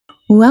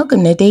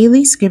Welcome to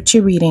Daily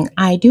Scripture Reading.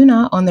 I do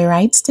not own the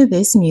rights to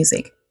this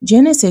music.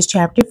 Genesis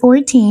chapter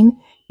 14,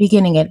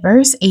 beginning at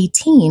verse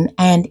 18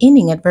 and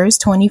ending at verse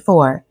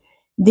 24.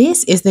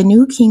 This is the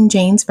New King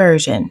James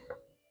Version.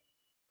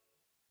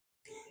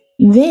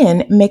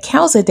 Then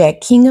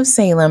Melchizedek, king of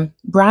Salem,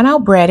 brought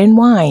out bread and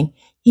wine.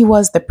 He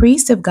was the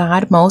priest of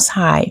God Most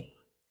High.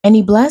 And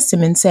he blessed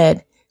him and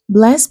said,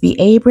 Blessed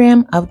be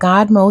Abram of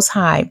God Most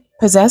High,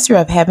 possessor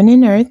of heaven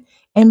and earth,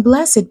 and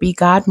blessed be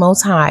God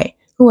Most High,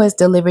 who has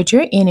delivered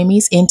your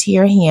enemies into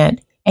your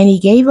hand. And he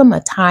gave him a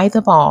tithe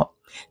of all.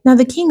 Now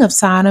the king of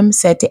Sodom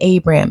said to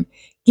Abram,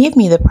 Give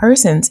me the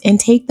persons and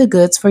take the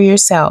goods for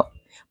yourself.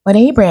 But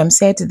Abram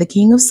said to the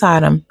king of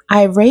Sodom,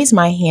 I have raised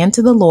my hand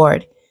to the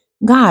Lord,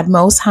 God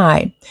Most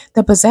High,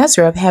 the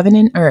possessor of heaven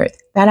and earth,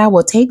 that I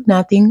will take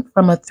nothing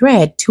from a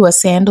thread to a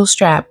sandal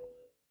strap,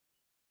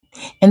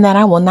 and that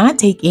I will not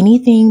take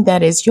anything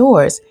that is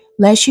yours,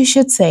 lest you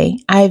should say,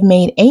 I have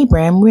made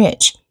Abram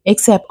rich,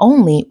 except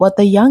only what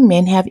the young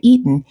men have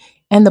eaten,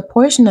 and the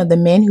portion of the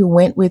men who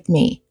went with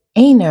me,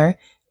 Aner,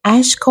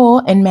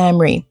 Ashcol, and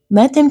Mamre.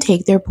 Let them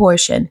take their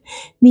portion.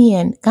 The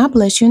end. God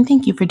bless you, and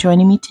thank you for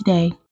joining me today.